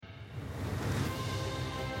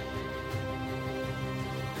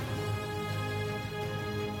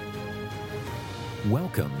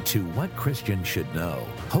Welcome to What Christians Should Know,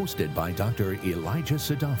 hosted by Dr. Elijah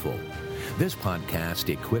Sadafel. This podcast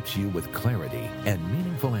equips you with clarity and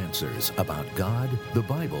meaningful answers about God, the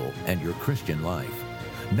Bible, and your Christian life.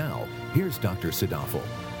 Now, here's Dr. Sadafel.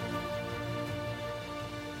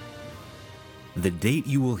 The date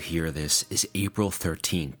you will hear this is April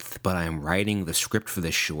 13th, but I am writing the script for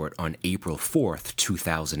this short on April 4th,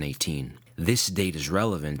 2018. This date is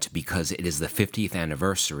relevant because it is the 50th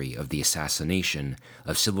anniversary of the assassination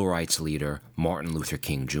of civil rights leader Martin Luther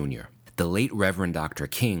King Jr. The late Reverend Dr.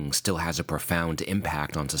 King still has a profound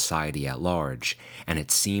impact on society at large, and it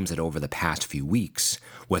seems that over the past few weeks,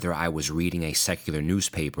 whether I was reading a secular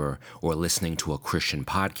newspaper or listening to a Christian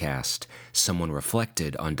podcast, someone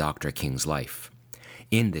reflected on Dr. King's life.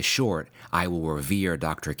 In this short, I will revere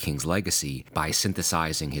Dr. King's legacy by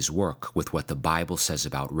synthesizing his work with what the Bible says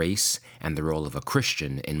about race and the role of a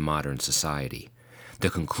Christian in modern society. The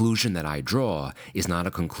conclusion that I draw is not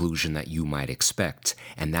a conclusion that you might expect,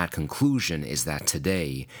 and that conclusion is that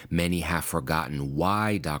today, many have forgotten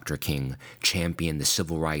why Dr. King championed the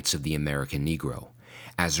civil rights of the American Negro.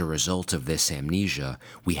 As a result of this amnesia,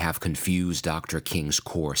 we have confused Dr. King's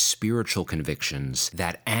core spiritual convictions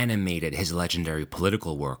that animated his legendary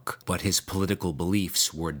political work, but his political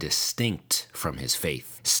beliefs were distinct from his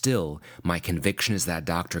faith. Still, my conviction is that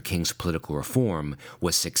Dr. King's political reform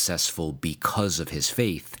was successful because of his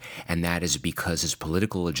faith, and that is because his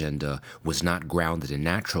political agenda was not grounded in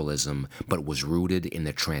naturalism, but was rooted in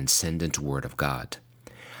the transcendent Word of God.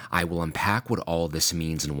 I will unpack what all this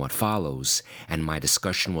means in what follows, and my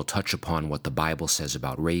discussion will touch upon what the Bible says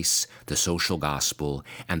about race, the social gospel,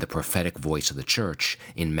 and the prophetic voice of the church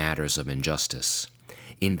in matters of injustice.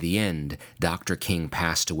 In the end, Dr. King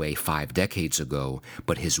passed away 5 decades ago,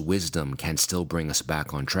 but his wisdom can still bring us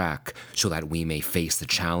back on track so that we may face the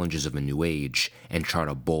challenges of a new age and chart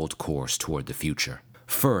a bold course toward the future.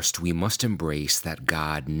 First, we must embrace that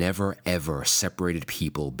God never ever separated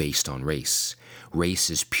people based on race. Race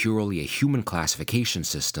is purely a human classification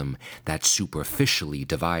system that superficially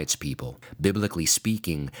divides people. Biblically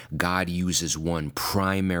speaking, God uses one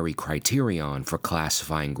primary criterion for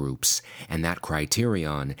classifying groups, and that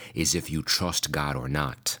criterion is if you trust God or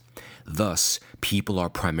not. Thus, people are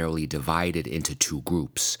primarily divided into 2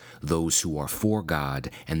 groups, those who are for God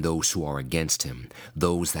and those who are against Him,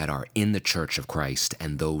 those that are in the Church of Christ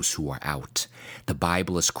and those who are out. The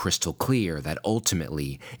Bible is crystal clear that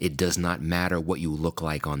ultimately it does not matter what you look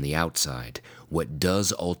like on the outside. What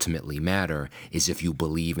does ultimately matter is if you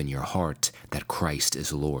believe in your heart that Christ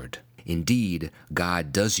is Lord. Indeed,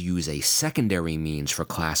 God does use a secondary means for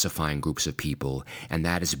classifying groups of people, and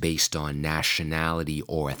that is based on nationality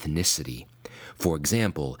or ethnicity. For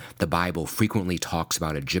example, the Bible frequently talks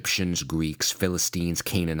about Egyptians, Greeks, Philistines,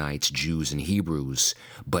 Canaanites, Jews, and Hebrews,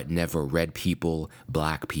 but never red people,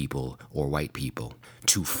 black people, or white people.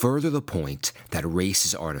 To further the point that race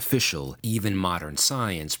is artificial, even modern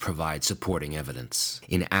science provides supporting evidence.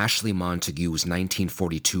 In Ashley Montagu's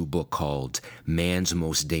 1942 book called Man's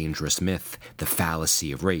Most Dangerous Myth, The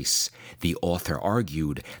Fallacy of Race, the author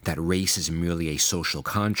argued that race is merely a social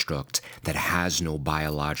construct that has no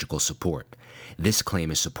biological support. This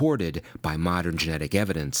claim is supported by modern genetic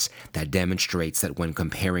evidence that demonstrates that when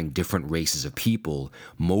comparing different races of people,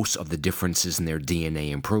 most of the differences in their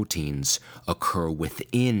DNA and proteins occur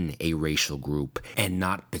within a racial group and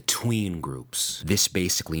not between groups. This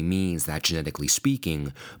basically means that genetically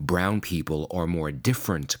speaking, brown people are more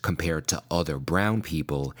different compared to other brown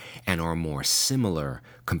people and are more similar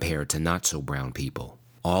compared to not so brown people.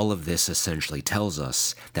 All of this essentially tells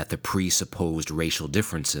us that the presupposed racial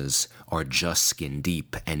differences are just skin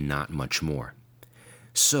deep and not much more.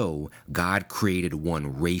 So, God created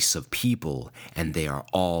one race of people, and they are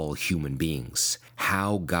all human beings.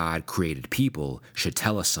 How God created people should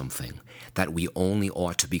tell us something, that we only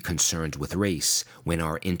ought to be concerned with race when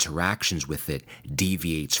our interactions with it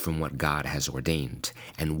deviates from what God has ordained.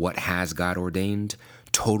 And what has God ordained?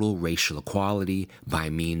 Total racial equality by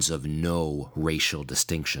means of no racial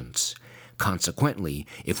distinctions. Consequently,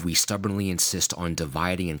 if we stubbornly insist on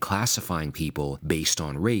dividing and classifying people based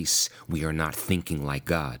on race, we are not thinking like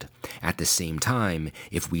God. At the same time,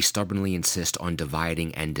 if we stubbornly insist on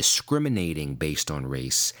dividing and discriminating based on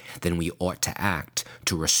race, then we ought to act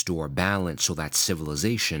to restore balance so that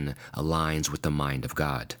civilization aligns with the mind of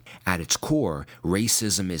God. At its core,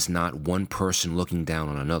 racism is not one person looking down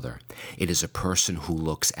on another. It is a person who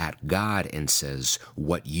looks at God and says,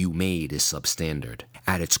 "What you made is substandard."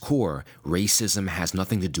 At its core, racism has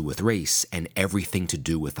nothing to do with race and everything to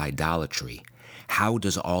do with idolatry. How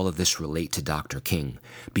does all of this relate to Dr. King?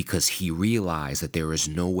 Because he realized that there is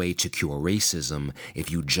no way to cure racism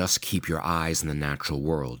if you just keep your eyes in the natural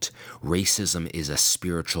world. Racism is a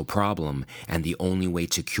spiritual problem, and the only way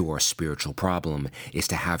to cure a spiritual problem is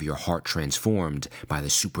to have your heart transformed by the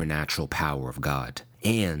supernatural power of God.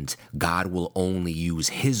 And God will only use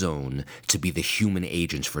His own to be the human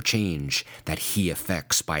agents for change that He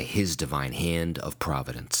effects by His divine hand of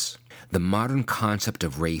providence. The modern concept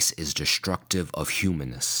of race is destructive of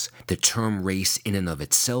humanness. The term race in and of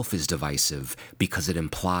itself is divisive because it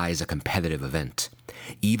implies a competitive event.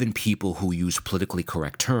 Even people who use politically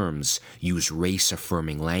correct terms use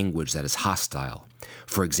race-affirming language that is hostile.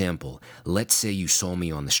 For example, let's say you saw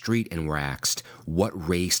me on the street and were asked, what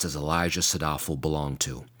race does Elijah Sadafel belong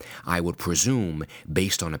to? I would presume,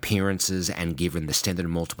 based on appearances and given the standard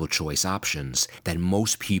multiple choice options, that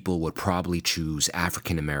most people would probably choose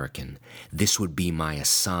African American. This would be my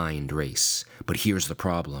assigned race. But here's the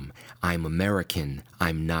problem. I'm American,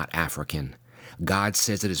 I'm not African. God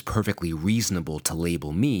says it is perfectly reasonable to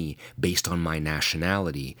label me based on my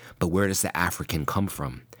nationality, but where does the African come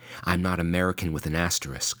from? I'm not American with an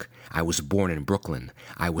asterisk. I was born in Brooklyn.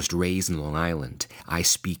 I was raised in Long Island. I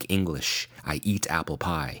speak English. I eat apple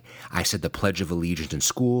pie. I said the Pledge of Allegiance in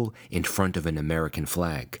school in front of an American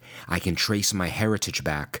flag. I can trace my heritage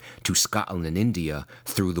back to Scotland and India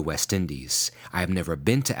through the West Indies. I have never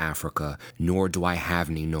been to Africa, nor do I have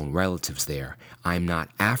any known relatives there. I'm not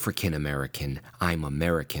African American. I'm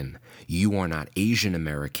American. You are not Asian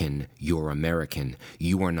American. You're American.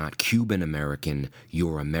 You are not Cuban American.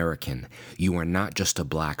 You're American. You are not just a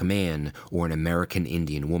black man or an American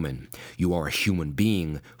Indian woman. You are a human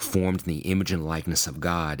being formed in the image and likeness of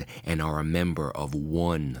God and are a member of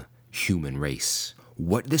one human race.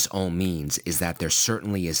 What this all means is that there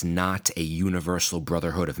certainly is not a universal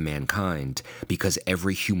brotherhood of mankind because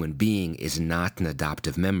every human being is not an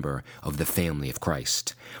adoptive member of the family of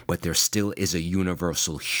Christ. But there still is a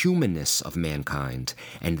universal humanness of mankind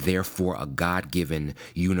and therefore a God-given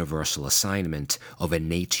universal assignment of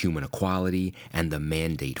innate human equality and the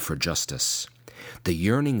mandate for justice. The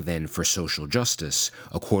yearning then for social justice,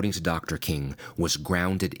 according to Dr. King, was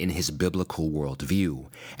grounded in his biblical worldview,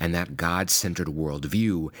 and that God-centered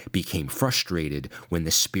worldview became frustrated when the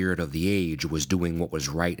spirit of the age was doing what was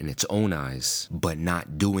right in its own eyes, but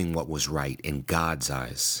not doing what was right in God's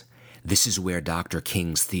eyes. This is where Dr.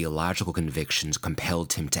 King's theological convictions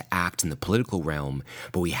compelled him to act in the political realm,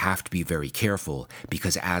 but we have to be very careful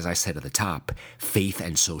because, as I said at the top, faith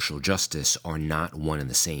and social justice are not one and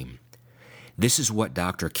the same. This is what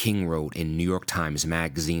Dr. King wrote in New York Times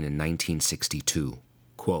Magazine in 1962.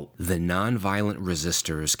 Quote, "The nonviolent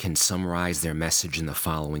resistors can summarize their message in the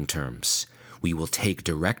following terms. We will take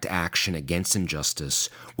direct action against injustice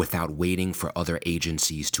without waiting for other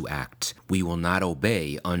agencies to act. We will not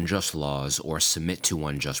obey unjust laws or submit to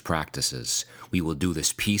unjust practices. We will do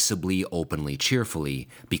this peaceably, openly, cheerfully,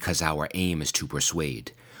 because our aim is to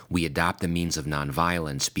persuade. We adopt the means of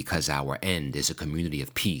nonviolence because our end is a community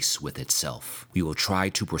of peace with itself. We will try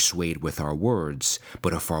to persuade with our words,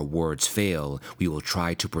 but if our words fail, we will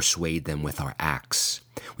try to persuade them with our acts.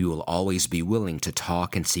 We will always be willing to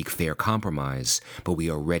talk and seek fair compromise, but we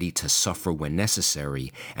are ready to suffer when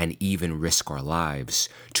necessary and even risk our lives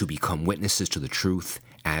to become witnesses to the truth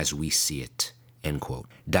as we see it." End quote.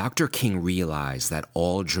 Dr. King realized that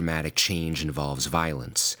all dramatic change involves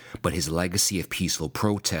violence, but his legacy of peaceful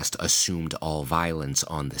protest assumed all violence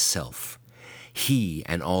on the self. He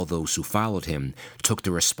and all those who followed him took the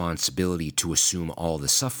responsibility to assume all the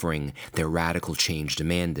suffering their radical change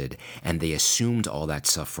demanded, and they assumed all that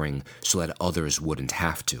suffering so that others wouldn't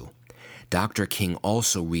have to. Dr. King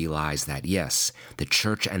also realized that, yes, the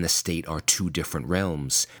church and the state are two different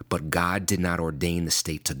realms, but God did not ordain the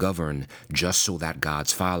state to govern just so that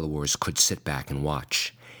God's followers could sit back and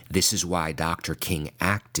watch. This is why Dr. King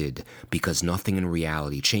acted, because nothing in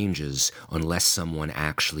reality changes unless someone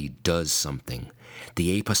actually does something.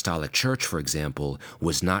 The Apostolic Church, for example,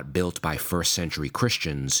 was not built by first-century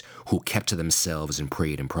Christians who kept to themselves and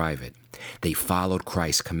prayed in private. They followed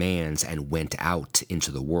Christ's commands and went out into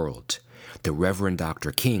the world. The Reverend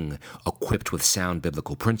Dr. King, equipped with sound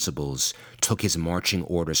biblical principles, took his marching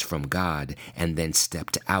orders from God and then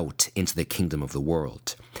stepped out into the kingdom of the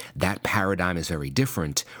world. That paradigm is very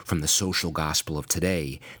different from the social gospel of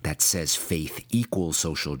today that says faith equals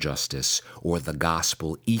social justice, or the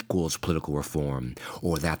gospel equals political reform,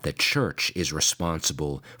 or that the church is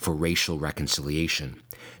responsible for racial reconciliation.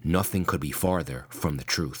 Nothing could be farther from the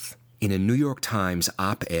truth. In a New York Times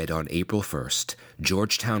op-ed on April 1st,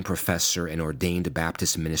 Georgetown professor and ordained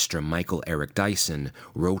Baptist minister Michael Eric Dyson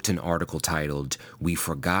wrote an article titled, "We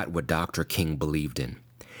Forgot What Dr. King Believed In."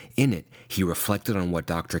 In it, he reflected on what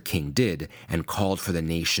Dr. King did and called for the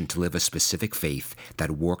nation to live a specific faith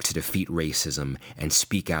that worked to defeat racism and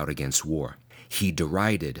speak out against war. He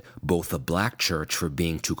derided both the black church for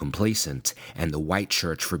being too complacent and the white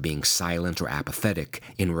church for being silent or apathetic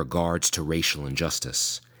in regards to racial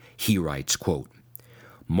injustice. He writes, quote,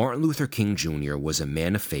 "Martin Luther King Jr. was a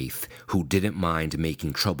man of faith who didn't mind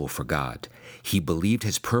making trouble for God. He believed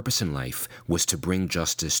his purpose in life was to bring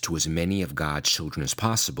justice to as many of God's children as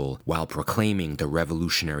possible while proclaiming the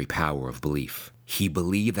revolutionary power of belief. He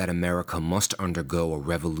believed that America must undergo a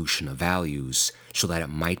revolution of values so that it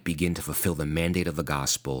might begin to fulfill the mandate of the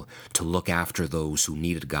gospel to look after those who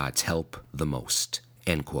needed God's help the most."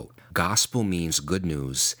 End quote. Gospel means good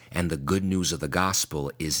news, and the good news of the gospel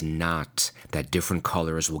is not that different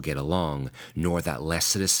colors will get along, nor that less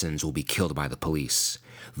citizens will be killed by the police.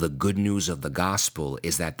 The good news of the gospel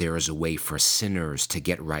is that there is a way for sinners to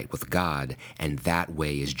get right with God, and that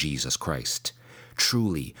way is Jesus Christ.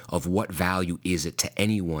 Truly, of what value is it to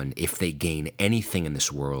anyone if they gain anything in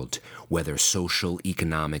this world, whether social,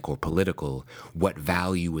 economic, or political? What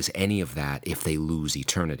value is any of that if they lose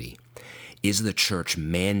eternity? Is the church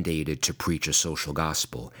mandated to preach a social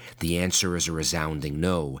gospel? The answer is a resounding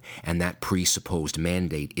no, and that presupposed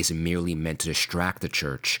mandate is merely meant to distract the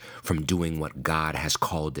church from doing what God has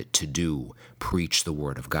called it to do, preach the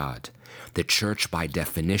Word of God. The church, by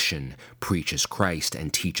definition, preaches Christ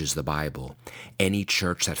and teaches the Bible. Any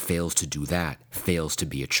church that fails to do that fails to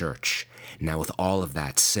be a church. Now, with all of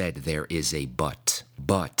that said, there is a but.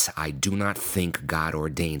 But I do not think God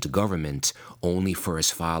ordained government only for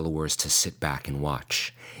his followers to sit back and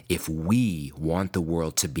watch. If we want the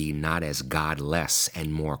world to be not as godless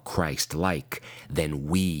and more Christ-like, then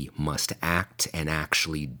we must act and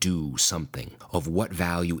actually do something. Of what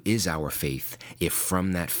value is our faith if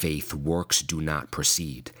from that faith works do not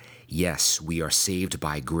proceed? Yes, we are saved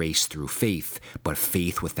by grace through faith, but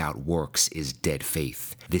faith without works is dead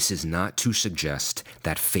faith. This is not to suggest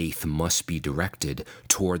that faith must be directed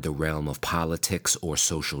toward the realm of politics or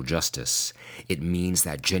social justice. It means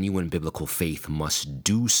that genuine biblical faith must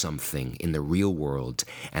do something in the real world,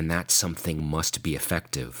 and that something must be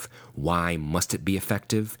effective. Why must it be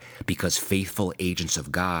effective? Because faithful agents of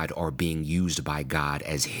God are being used by God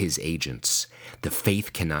as his agents. The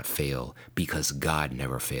faith cannot fail because God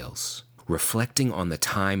never fails. Reflecting on the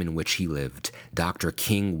time in which he lived, Dr.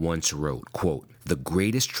 King once wrote, quote, "The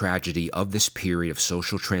greatest tragedy of this period of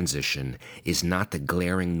social transition is not the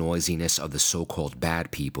glaring noisiness of the so-called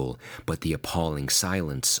bad people, but the appalling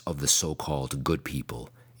silence of the so-called good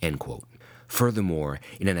people." End quote. Furthermore,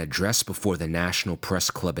 in an address before the National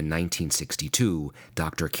Press Club in 1962,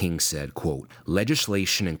 Dr. King said, quote,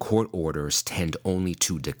 "Legislation and court orders tend only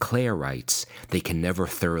to declare rights. They can never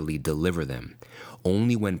thoroughly deliver them.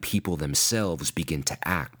 Only when people themselves begin to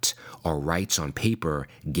act are rights on paper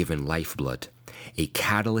given lifeblood. A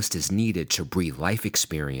catalyst is needed to breathe life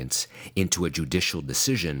experience into a judicial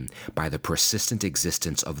decision by the persistent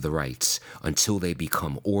existence of the rights until they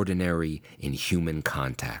become ordinary in human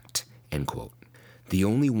contact." End quote. The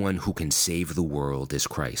only one who can save the world is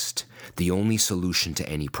Christ. The only solution to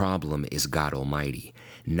any problem is God Almighty.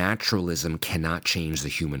 Naturalism cannot change the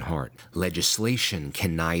human heart. Legislation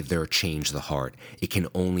can neither change the heart. It can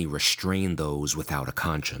only restrain those without a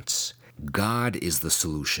conscience. God is the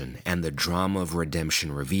solution, and the drama of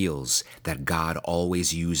redemption reveals that God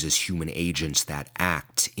always uses human agents that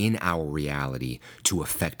act in our reality to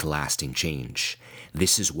effect lasting change.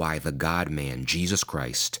 This is why the God-man, Jesus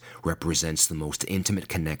Christ, represents the most intimate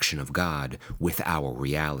connection of God with our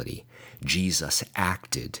reality. Jesus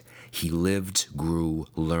acted. He lived, grew,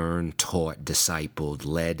 learned, taught, discipled,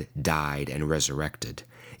 led, died, and resurrected.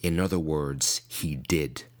 In other words, he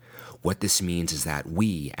did. What this means is that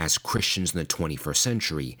we, as Christians in the 21st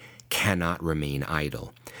century, cannot remain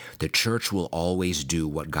idle. The church will always do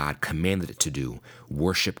what God commanded it to do: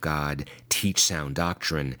 worship God, teach sound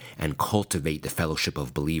doctrine, and cultivate the fellowship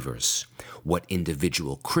of believers. What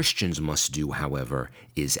individual Christians must do, however,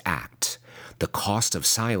 is act. The cost of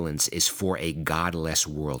silence is for a godless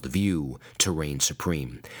worldview to reign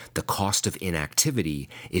supreme. The cost of inactivity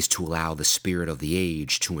is to allow the spirit of the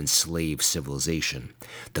age to enslave civilization.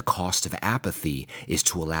 The cost of apathy is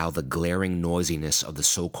to allow the glaring noisiness of the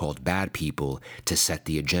so-called bad people to set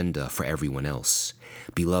the agenda for everyone else.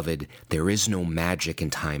 Beloved, there is no magic in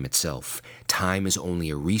time itself. Time is only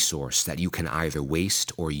a resource that you can either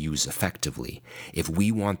waste or use effectively. If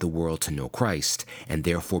we want the world to know Christ and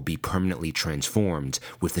therefore be permanently transformed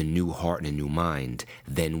with a new heart and a new mind,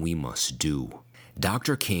 then we must do.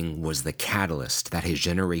 Dr. King was the catalyst that his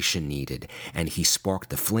generation needed, and he sparked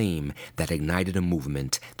the flame that ignited a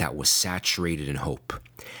movement that was saturated in hope.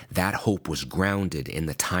 That hope was grounded in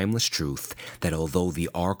the timeless truth that although the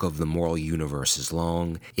arc of the moral universe is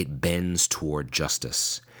long, it bends toward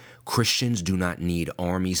justice. Christians do not need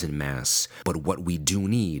armies en masse, but what we do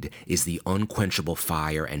need is the unquenchable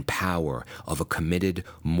fire and power of a committed,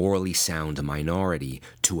 morally sound minority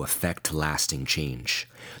to effect lasting change.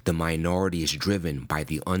 The minority is driven by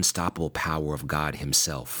the unstoppable power of God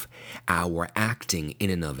Himself. Our acting in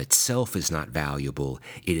and of itself is not valuable.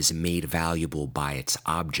 It is made valuable by its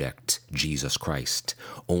object, Jesus Christ.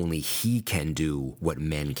 Only He can do what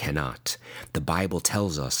men cannot. The Bible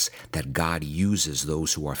tells us that God uses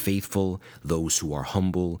those who are faithful, those who are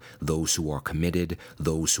humble, those who are committed,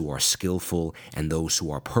 those who are skillful, and those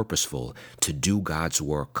who are purposeful to do God's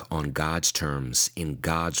work on God's terms in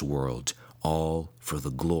God's world, all for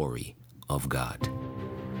the glory of God.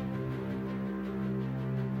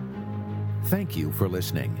 Thank you for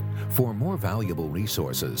listening. For more valuable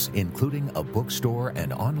resources, including a bookstore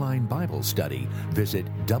and online Bible study, visit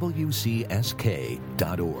wcsk.org.